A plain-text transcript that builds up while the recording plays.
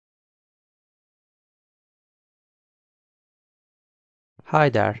Hi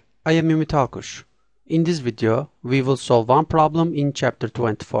there, I am Ümit Alkuş. In this video, we will solve one problem in chapter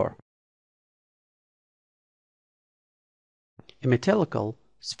 24. A metallical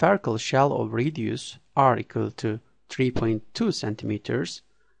spherical shell of radius r equal to 3.2 centimeters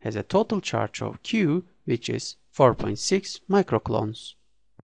has a total charge of Q, which is 4.6 microcoulombs.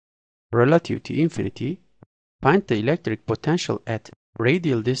 Relative to infinity, find the electric potential at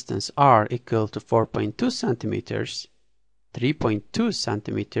radial distance r equal to 4.2 centimeters, 3.2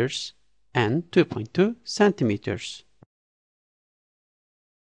 centimeters, and 2.2 centimeters.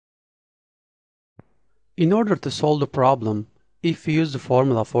 In order to solve the problem, if we use the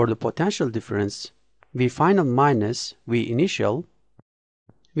formula for the potential difference, V final minus V initial,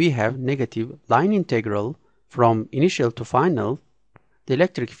 we have negative line integral from initial to final, the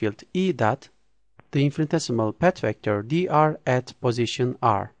electric field E dot, the infinitesimal path vector dr at position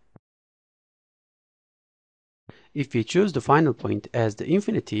r. If we choose the final point as the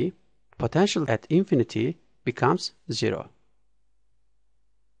infinity, potential at infinity becomes 0.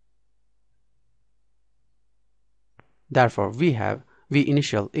 Therefore, we have V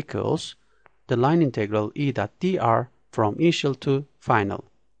initial equals the line integral E dot dr from initial to final,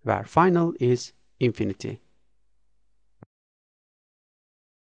 where final is infinity.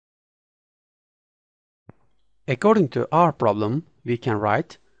 According to our problem, we can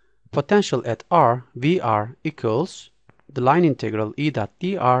write potential at r Vr equals the line integral E dot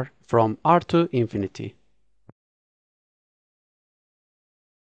dr from r to infinity.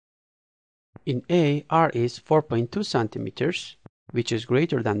 In A, r is 4.2 centimeters, which is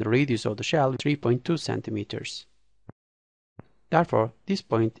greater than the radius of the shell, 3.2 centimeters. Therefore, this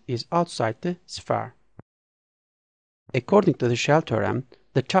point is outside the sphere. According to the shell theorem,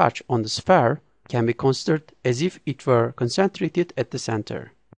 the charge on the sphere can be considered as if it were concentrated at the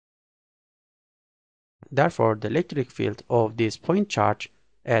center. Therefore, the electric field of this point charge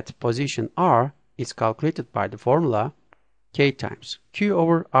at position r is calculated by the formula K times Q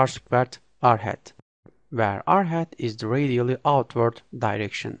over r squared r hat, where r hat is the radially outward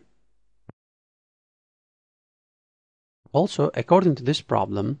direction. Also, according to this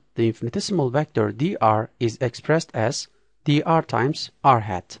problem, the infinitesimal vector dr is expressed as dr times r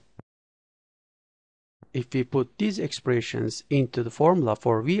hat. If we put these expressions into the formula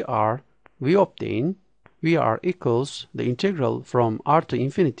for Vr, we obtain Vr equals the integral from r to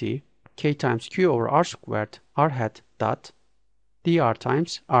infinity K times Q over r squared r hat dot dr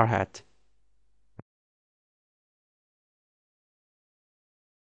times r hat.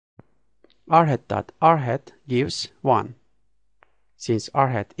 R hat dot r hat gives 1, since r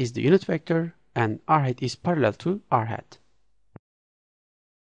hat is the unit vector and r hat is parallel to r hat.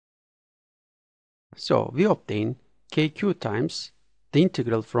 So we obtain kq times the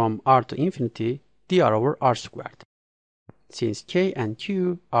integral from r to infinity dr over r squared, since k and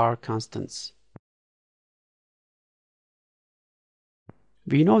q are constants.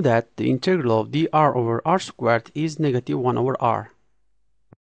 We know that the integral of dr over r squared is negative 1 over r.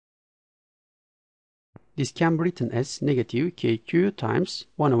 This can be written as negative kq times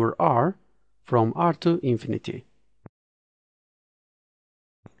 1 over r from r to infinity.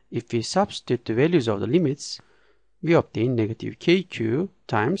 If we substitute the values of the limits, we obtain negative kq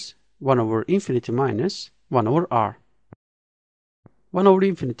times 1 over infinity minus 1 over r. 1 over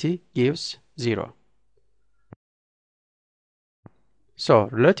infinity gives 0. So,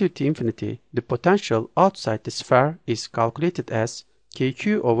 relative to infinity, the potential outside the sphere is calculated as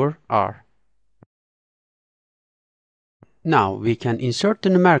kq over r. Now, we can insert the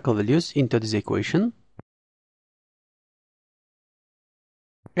numerical values into this equation.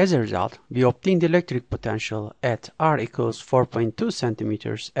 As a result, we obtain the electric potential at r equals 4.2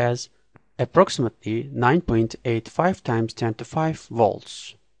 centimeters as approximately 9.85 times 10 to 5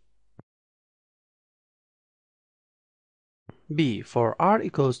 volts. B, for r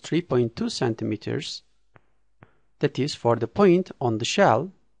equals 3.2 centimeters, that is for the point on the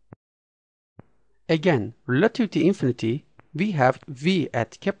shell. Again, relative to infinity, we have V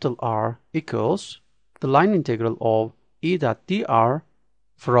at capital R equals the line integral of E dot dr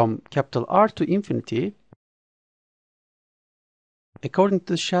from capital R to infinity. According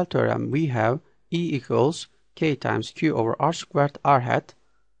to the shell theorem, we have E equals K times Q over r squared r hat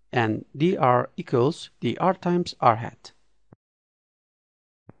and dr equals dr times r hat.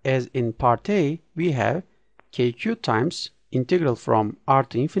 As in part A, we have kq times integral from r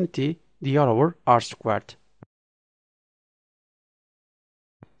to infinity dr over r squared.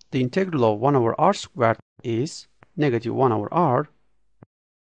 The integral of 1 over r squared is negative 1 over r.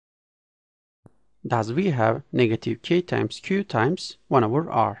 Thus we have negative k times q times 1 over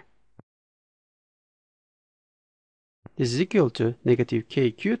r. This is equal to negative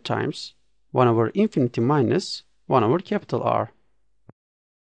kq times 1 over infinity minus 1 over capital R.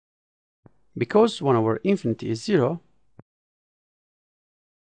 Because 1 over infinity is 0,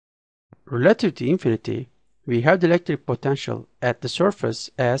 relative to infinity, we have the electric potential at the surface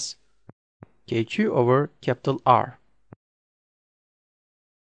as kq over capital R.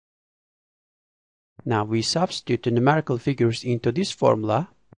 Now we substitute the numerical figures into this formula.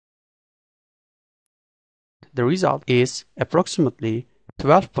 The result is approximately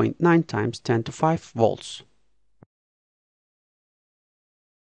 12.9 times 10 to 5 volts.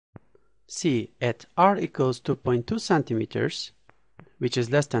 See, at R equals 2.2 centimeters, which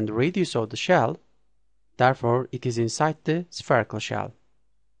is less than the radius of the shell, therefore it is inside the spherical shell.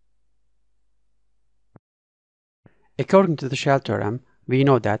 According to the shell theorem, we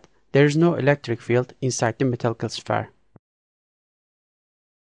know that there is no electric field inside the metallic sphere.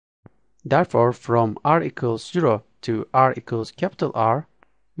 Therefore, from R equals 0 to R equals capital R,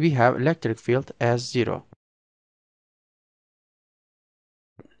 we have electric field as 0.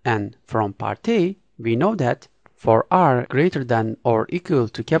 And from part A, we know that for R greater than or equal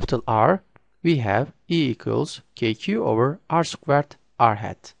to capital R, we have E equals kq over R squared R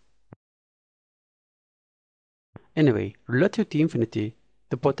hat. Anyway, relative to infinity,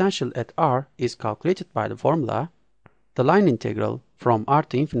 the potential at R is calculated by the formula, the line integral from R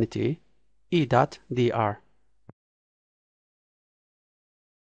to infinity, E dot dr.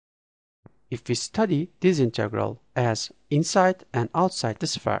 If we study this integral as inside and outside the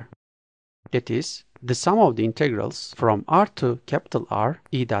sphere, that is, the sum of the integrals from R to capital R,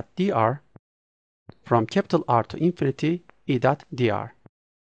 E dot dr, from capital R to infinity, E dot dr.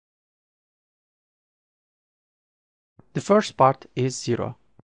 The first part is 0,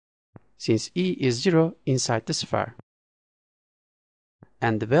 since E is 0 inside the sphere.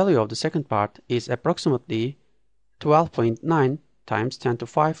 And the value of the second part is approximately 12.9 times 10 to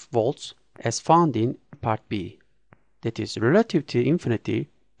 5 volts as found in part B. That is relative to infinity,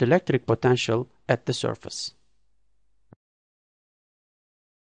 the electric potential at the surface.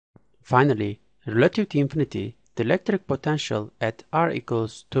 Finally, relative to infinity, the electric potential at R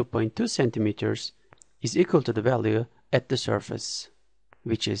equals 2.2 centimeters is equal to the value at the surface,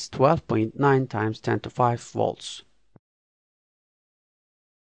 which is 12.9 times 10 to 5 volts.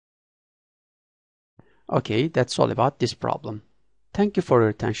 Okay, that's all about this problem. Thank you for your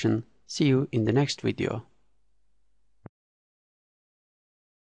attention. See you in the next video.